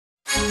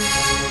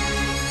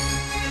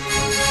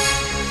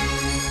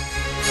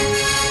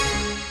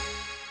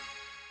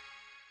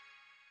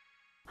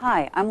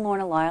Hi, I'm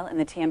Lorna Lyle in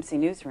the TMC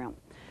Newsroom.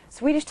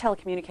 Swedish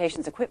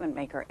telecommunications equipment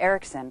maker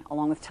Ericsson,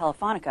 along with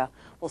Telefonica,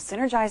 will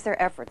synergize their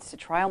efforts to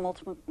trial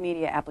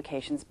multimedia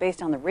applications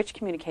based on the Rich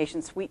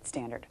Communication Suite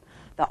standard.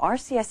 The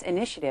RCS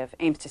initiative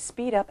aims to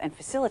speed up and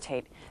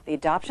facilitate the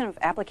adoption of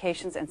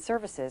applications and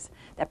services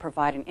that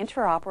provide an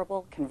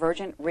interoperable,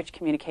 convergent, rich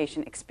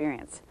communication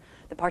experience.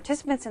 The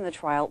participants in the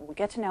trial will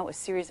get to know a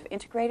series of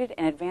integrated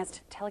and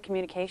advanced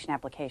telecommunication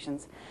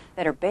applications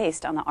that are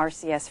based on the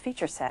RCS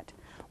feature set.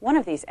 One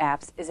of these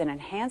apps is an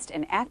enhanced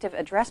and active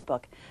address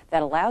book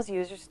that allows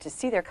users to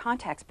see their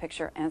contacts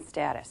picture and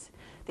status.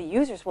 The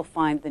users will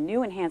find the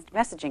new enhanced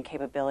messaging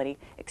capability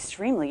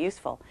extremely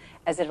useful,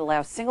 as it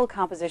allows single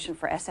composition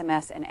for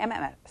SMS and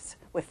MMS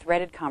with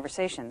threaded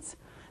conversations.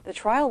 The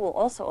trial will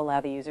also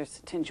allow the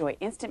users to enjoy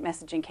instant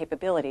messaging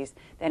capabilities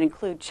that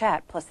include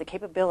chat plus the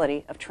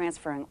capability of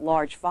transferring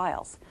large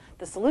files.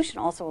 The solution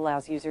also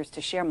allows users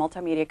to share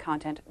multimedia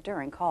content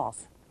during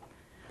calls.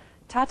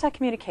 Tata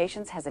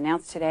Communications has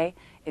announced today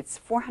its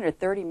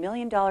 $430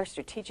 million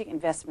strategic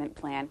investment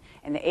plan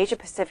in the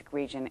Asia-Pacific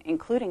region,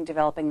 including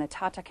developing the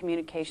Tata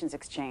Communications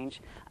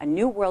Exchange, a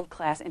new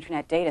world-class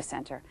internet data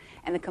center,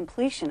 and the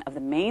completion of the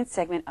main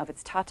segment of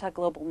its Tata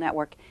Global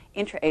Network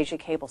intra-Asia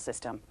cable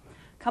system.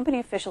 Company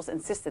officials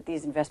insist that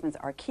these investments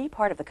are a key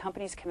part of the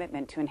company's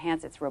commitment to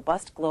enhance its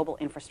robust global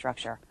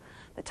infrastructure.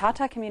 The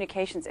Tata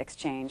Communications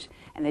Exchange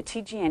and the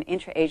TGN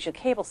Intra-Asia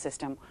cable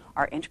system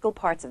are integral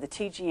parts of the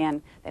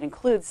TGN that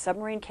includes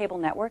submarine cable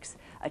networks,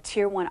 a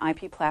Tier 1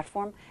 IP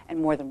platform, and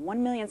more than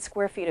 1 million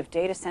square feet of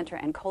data center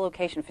and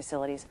co-location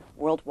facilities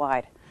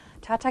worldwide.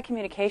 Tata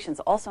Communications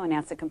also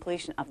announced the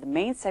completion of the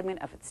main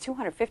segment of its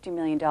 $250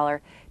 million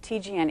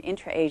TGN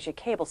Intra-Asia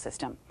cable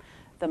system.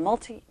 The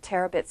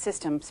multi-terabit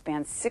system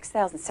spans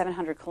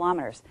 6,700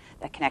 kilometers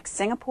that connects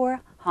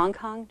Singapore, Hong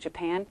Kong,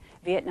 Japan,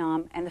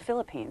 Vietnam, and the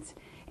Philippines.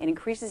 It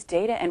increases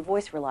data and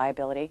voice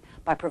reliability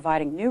by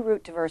providing new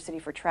route diversity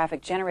for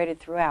traffic generated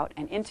throughout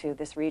and into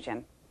this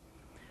region.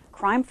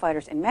 Crime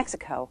fighters in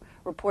Mexico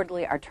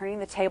reportedly are turning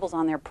the tables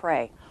on their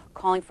prey,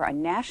 calling for a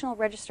national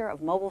register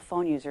of mobile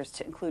phone users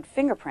to include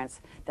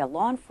fingerprints that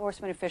law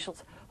enforcement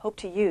officials hope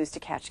to use to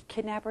catch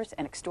kidnappers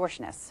and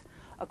extortionists.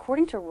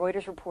 According to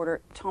Reuters reporter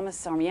Thomas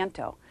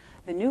Sarmiento,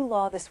 the new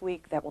law this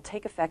week that will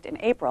take effect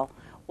in April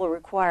will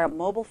require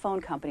mobile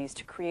phone companies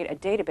to create a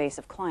database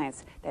of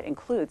clients that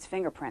includes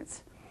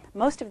fingerprints.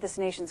 Most of this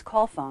nation's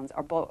call phones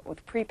are bought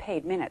with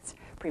prepaid minutes,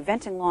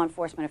 preventing law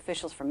enforcement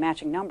officials from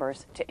matching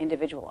numbers to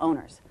individual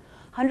owners.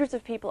 Hundreds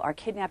of people are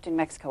kidnapped in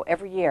Mexico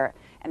every year,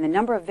 and the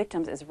number of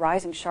victims is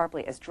rising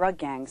sharply as drug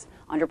gangs,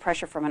 under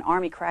pressure from an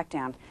army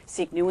crackdown,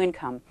 seek new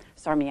income,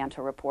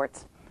 Sarmiento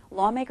reports.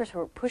 Lawmakers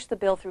who pushed the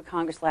bill through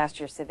Congress last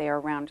year said there are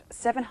around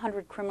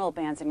 700 criminal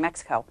bands in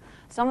Mexico,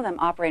 some of them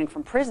operating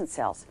from prison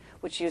cells,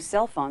 which use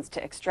cell phones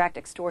to extract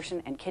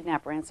extortion and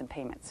kidnap ransom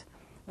payments.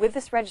 With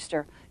this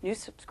register, new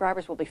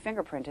subscribers will be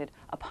fingerprinted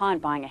upon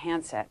buying a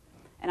handset.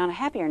 And on a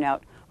happier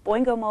note,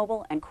 Boingo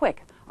Mobile and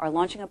Quick are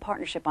launching a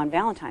partnership on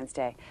Valentine's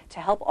Day to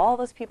help all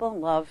those people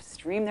in love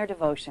stream their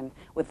devotion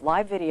with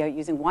live video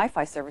using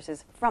Wi-Fi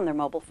services from their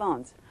mobile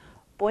phones.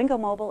 Boingo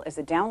Mobile is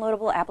a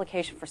downloadable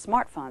application for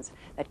smartphones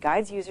that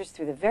guides users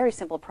through the very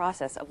simple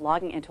process of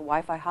logging into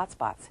Wi-Fi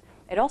hotspots.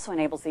 It also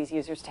enables these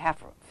users to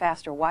have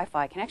faster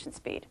Wi-Fi connection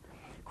speed.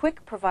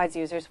 Quick provides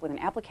users with an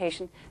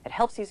application that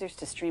helps users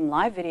to stream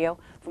live video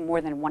from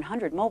more than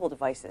 100 mobile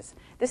devices.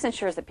 This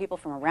ensures that people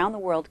from around the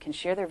world can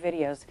share their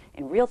videos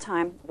in real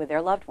time with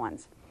their loved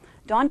ones.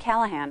 Don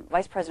Callahan,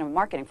 Vice President of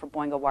Marketing for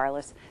Boingo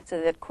Wireless,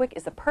 said that Quick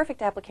is the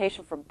perfect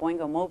application for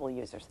Boingo mobile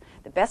users,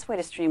 the best way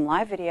to stream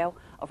live video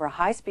over a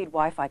high-speed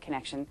Wi-Fi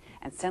connection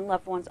and send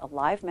loved ones a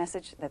live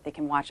message that they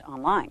can watch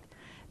online.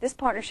 This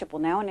partnership will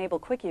now enable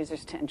Quick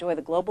users to enjoy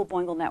the global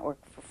Boingo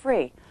network for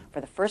free for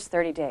the first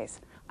 30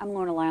 days. I'm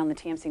Lorna Lyle in the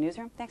TMC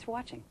Newsroom. Thanks for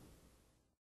watching.